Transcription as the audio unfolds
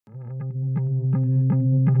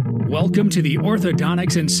Welcome to the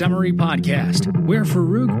Orthodontics and Summary Podcast, where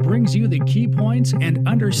Farouk brings you the key points and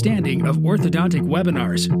understanding of orthodontic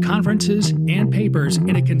webinars, conferences, and papers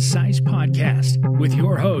in a concise podcast with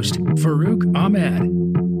your host, Farouk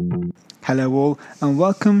Ahmed. Hello all, and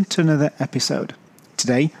welcome to another episode.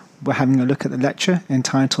 Today, we're having a look at the lecture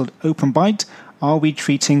entitled Open Bite, Are We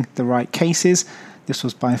Treating the Right Cases? This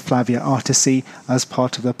was by Flavia Artese as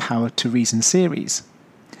part of the Power2Reason series.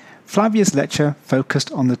 Flavia's lecture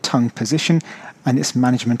focused on the tongue position and its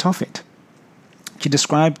management of it. She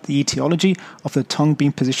described the etiology of the tongue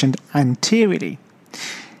being positioned anteriorly.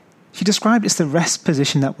 She described it's the rest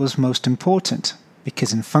position that was most important,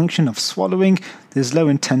 because in function of swallowing, there's low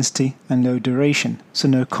intensity and low duration, so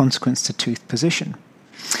no consequence to tooth position.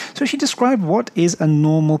 So she described what is a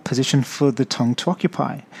normal position for the tongue to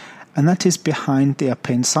occupy, and that is behind the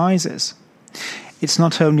upper incisors. It's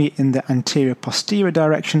not only in the anterior-posterior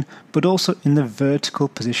direction, but also in the vertical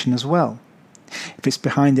position as well. If it's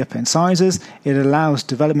behind the upper incisors, it allows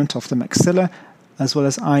development of the maxilla, as well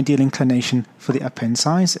as ideal inclination for the upper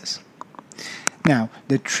incisors. Now,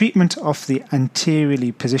 the treatment of the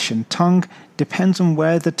anteriorly positioned tongue depends on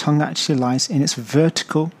where the tongue actually lies in its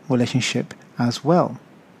vertical relationship as well.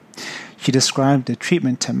 She described the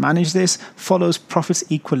treatment to manage this follows Proffit's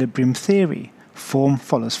equilibrium theory. Form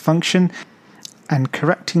follows function, and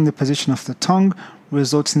correcting the position of the tongue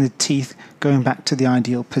results in the teeth going back to the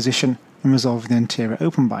ideal position and resolving the anterior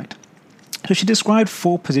open bite. So she described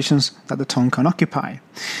 4 positions that the tongue can occupy.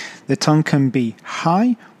 The tongue can be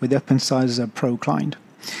high, with the upper incisors are proclined.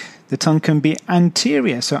 The tongue can be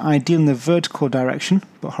anterior, so ideal in the vertical direction,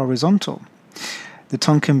 but horizontal. The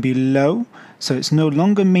tongue can be low, so it's no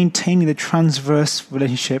longer maintaining the transverse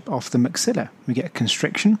relationship of the maxilla. We get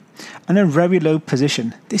constriction. And a very low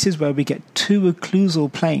position. This is where we get 2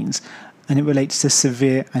 occlusal planes, and it relates to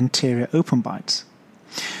severe anterior open bites.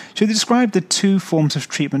 So they describe the 2 forms of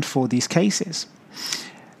treatment for these cases.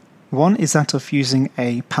 One is that of using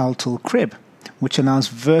a palatal crib, which allows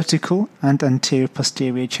vertical and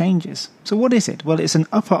anterior-posterior changes. So what is it? Well, it's an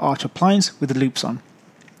upper arch appliance with loops on.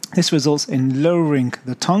 This results in lowering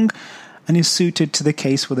the tongue and is suited to the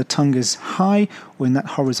case where the tongue is high or in that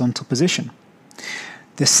horizontal position.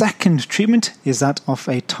 The second treatment is that of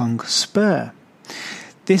a tongue spur.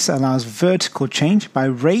 This allows vertical change by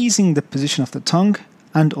raising the position of the tongue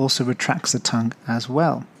and also retracts the tongue as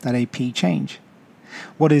well, that AP change.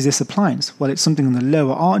 What is this appliance? Well, it's something on the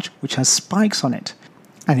lower arch which has spikes on it,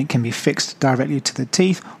 and it can be fixed directly to the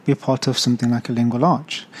teeth or be part of something like a lingual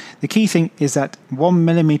arch. The key thing is that 1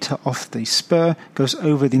 millimeter of the spur goes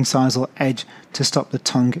over the incisal edge to stop the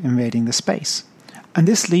tongue invading the space. And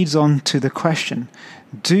this leads on to the question,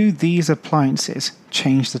 do these appliances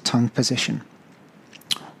change the tongue position?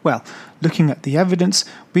 Well, looking at the evidence,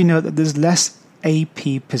 we know that there's less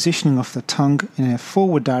AP positioning of the tongue in a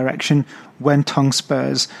forward direction when tongue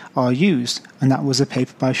spurs are used, and that was a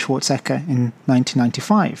paper by Schwestka in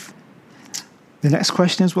 1995. The next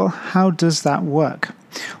question is, well, how does that work?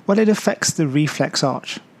 Well, it affects the reflex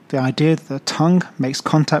arch, the idea that the tongue makes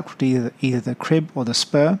contact with either the crib or the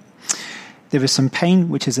spur. There is some pain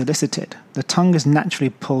which is elicited. The tongue is naturally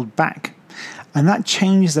pulled back, and that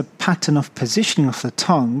changes the pattern of positioning of the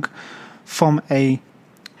tongue from a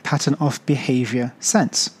pattern of behavior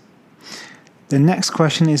sense. The next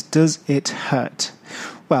question is, does it hurt?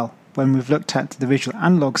 Well, when we've looked at the visual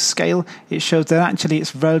analog scale, it shows that actually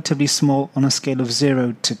it's relatively small on a scale of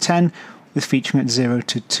 0 to 10, with featuring at 0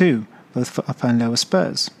 to 2, both for upper and lower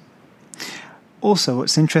spurs. Also,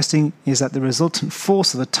 what's interesting is that the resultant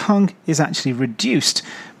force of the tongue is actually reduced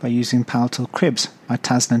by using palatal cribs by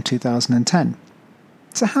Taslan in 2010.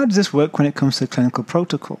 So how does this work when it comes to the clinical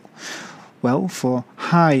protocol? Well, for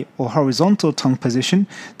high or horizontal tongue position,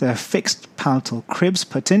 there are fixed palatal cribs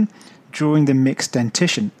put in during the mixed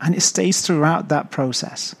dentition, and it stays throughout that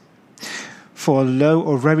process. For a low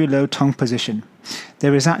or very low tongue position,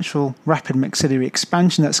 there is actual rapid maxillary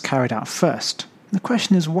expansion that's carried out first. The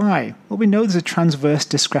question is why? Well, we know there's a transverse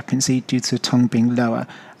discrepancy due to the tongue being lower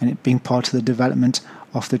and it being part of the development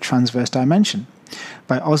of the transverse dimension.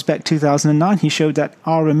 By Ozbek 2009, he showed that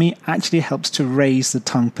RME actually helps to raise the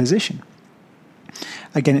tongue position.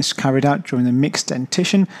 Again, it's carried out during the mixed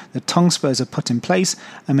dentition. The tongue spurs are put in place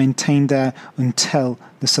and maintained there until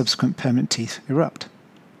the subsequent permanent teeth erupt.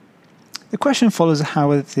 The question follows,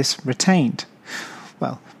 how is this retained?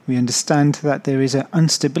 Well, we understand that there is an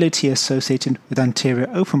instability associated with anterior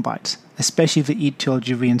open bites, especially the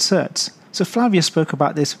etiology reinserts. So Flavia spoke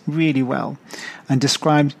about this really well and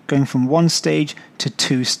described going from 1 stage to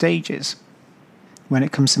 2 stages when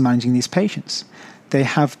it comes to managing these patients. They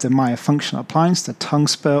have the myofunctional appliance, the tongue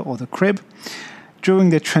spur or the crib.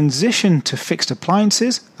 During the transition to fixed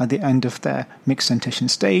appliances at the end of their mixed dentition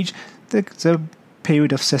stage, there's a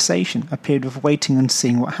period of cessation, a period of waiting and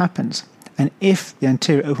seeing what happens. And if the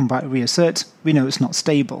anterior open bite reasserts, we know it's not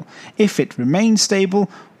stable. If it remains stable,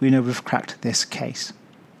 we know we've cracked this case.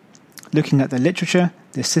 Looking at the literature,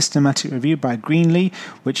 the systematic review by Greenlee,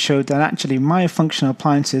 which showed that actually myofunctional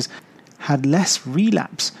appliances had less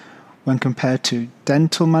relapse when compared to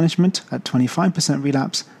dental management at 25%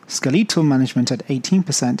 relapse, skeletal management at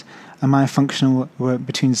 18%, and myofunctional were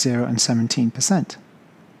between 0 and 17%.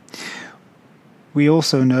 We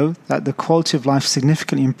also know that the quality of life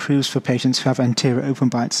significantly improves for patients who have anterior open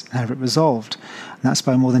bites and have it resolved. And that's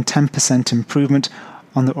by more than 10% improvement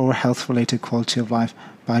on the oral health-related quality of life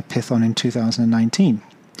by Python in 2019.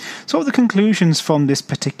 So what are the conclusions from this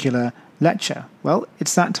particular lecture? Well,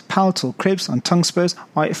 it's that palatal cribs and tongue spurs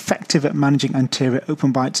are effective at managing anterior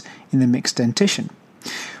open bites in the mixed dentition,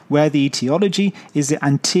 where the etiology is the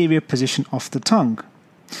anterior position of the tongue.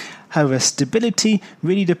 However, stability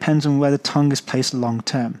really depends on where the tongue is placed long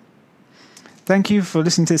term. Thank you for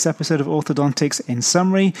listening to this episode of Orthodontics in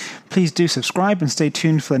Summary. Please do subscribe and stay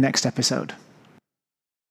tuned for the next episode.